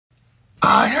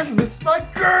I have missed my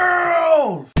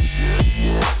girls!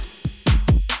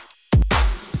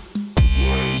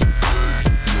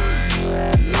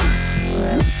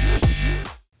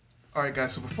 Alright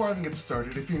guys, so before I even get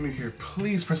started, if you're new here,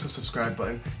 please press the subscribe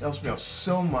button. It helps me out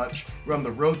so much. We're on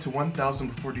the road to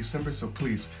 1,000 before December, so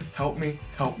please help me,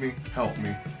 help me, help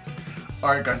me.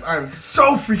 Alright guys, I am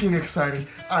so freaking excited.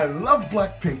 I love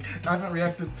Blackpink. I haven't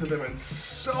reacted to them in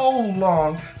so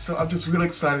long, so I'm just really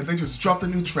excited. They just dropped a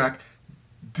new track,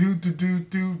 Ddu-Du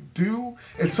Ddu-Du.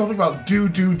 It's something about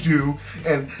Ddu-Du-Ddu,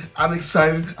 and I'm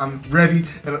excited, I'm ready,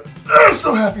 and I'm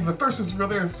so happy. The thirst is real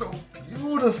there, it's so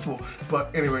beautiful.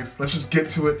 But anyways, let's just get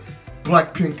to it.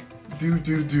 Blackpink,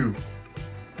 Ddu-Du-Ddu.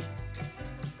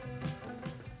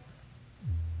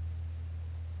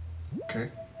 Okay.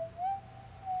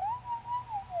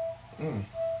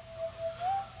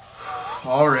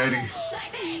 Already.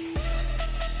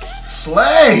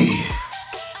 Slay!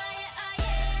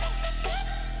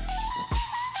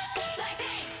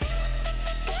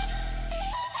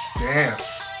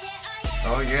 Dance.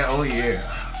 Oh yeah, oh yeah.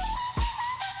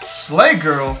 Slay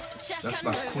girl. That's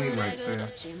my queen right there.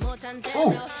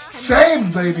 Oh,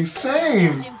 same baby,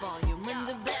 same.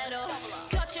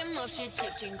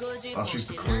 Oh, she's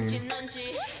the queen.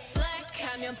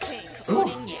 Ooh.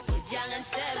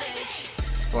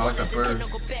 Oh, I like that bird.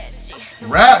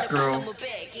 Rap girl.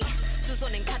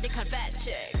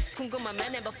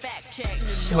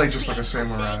 Slay just like a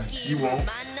samurai. You won't.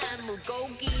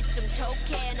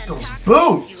 Those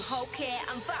boots!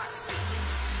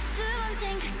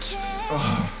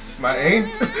 Oh, my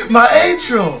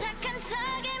angel!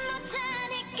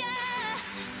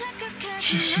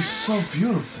 She's so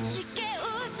beautiful.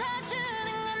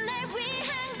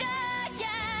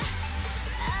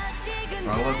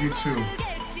 I love you too.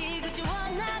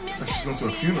 It's like she's going to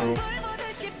a funeral.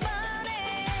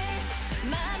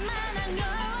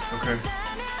 Okay,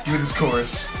 give me this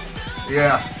chorus.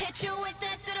 Yeah.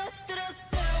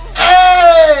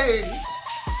 Hey!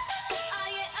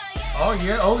 Oh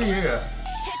yeah, oh yeah.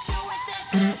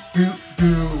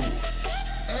 Do-do-do.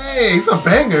 Hey, it's a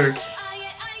banger.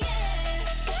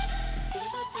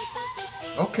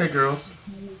 Okay, girls.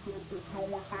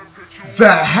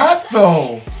 That hat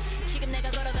though!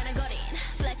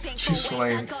 She's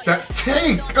slaying. That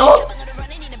tank! Oh!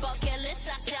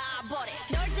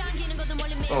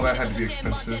 Oh, that had to be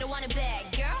expensive.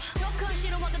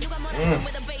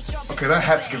 Okay, that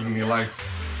hat's giving me life.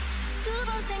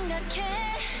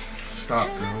 Stop,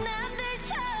 girl.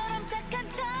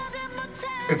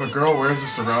 If a girl wears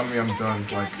this around me, I'm done.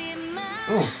 Like,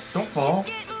 oh, don't fall.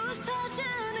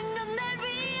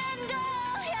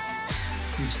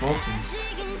 These vocals.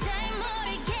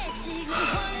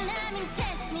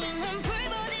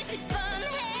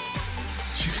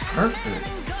 She's perfect.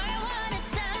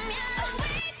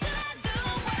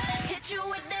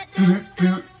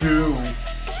 Do-do-do.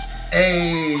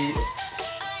 Hey.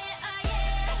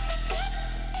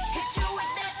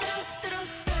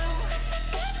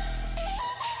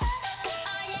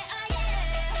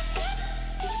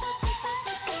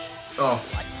 Oh.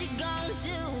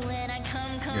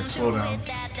 Yeah, slow down.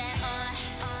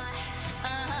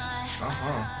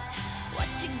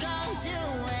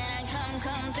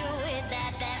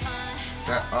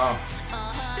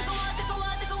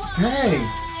 Dang.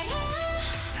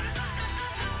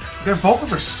 Their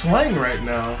vocals are slaying right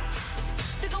now.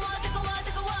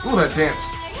 Ooh, that dance.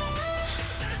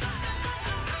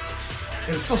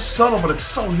 And it's so subtle, but it's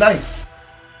so nice.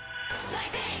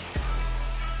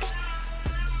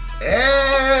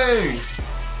 Hey!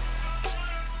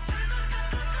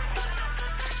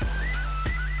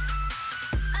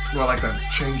 Ooh, I like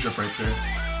that change up right there.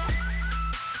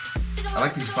 I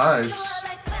like these vibes.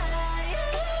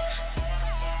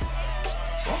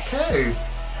 Okay.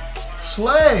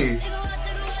 Slay!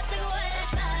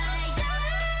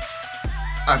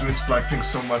 I've missed Blackpink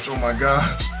so much, oh my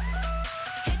gosh.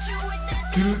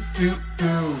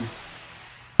 Do-do-do.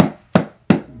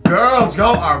 Girls,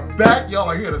 y'all are back. Y'all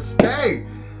are here to stay.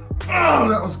 Oh,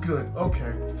 that was good.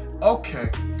 Okay,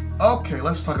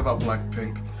 let's talk about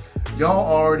Blackpink. Y'all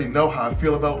already know how I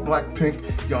feel about Blackpink.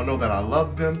 Y'all know that I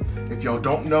love them. If y'all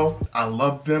don't know, I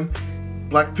love them.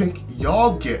 Blackpink,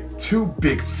 y'all get 2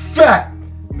 big fat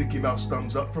Mickey Mouse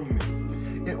thumbs up from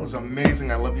me. It was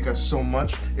amazing. I love you guys so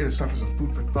much. It is time for some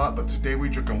food for thought, but today we're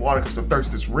drinking water because the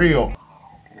thirst is real.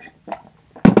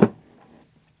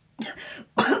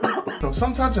 So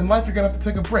sometimes in life you're gonna have to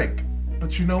take a break.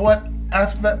 But you know what?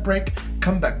 After that break,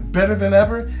 come back better than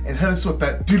ever and hit us with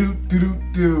that Ddu-Du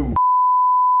Ddu-Du.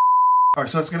 Alright,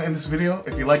 so that's gonna end this video.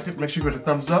 If you liked it, make sure you give it a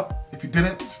thumbs up. If you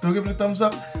didn't, still give it a thumbs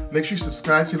up. Make sure you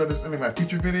subscribe so you don't miss any of my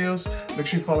future videos. Make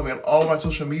sure you follow me on all of my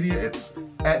social media. It's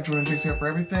 @JordanJCR for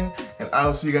everything. And I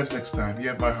will see you guys next time. You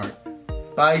have my heart.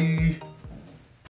 Bye!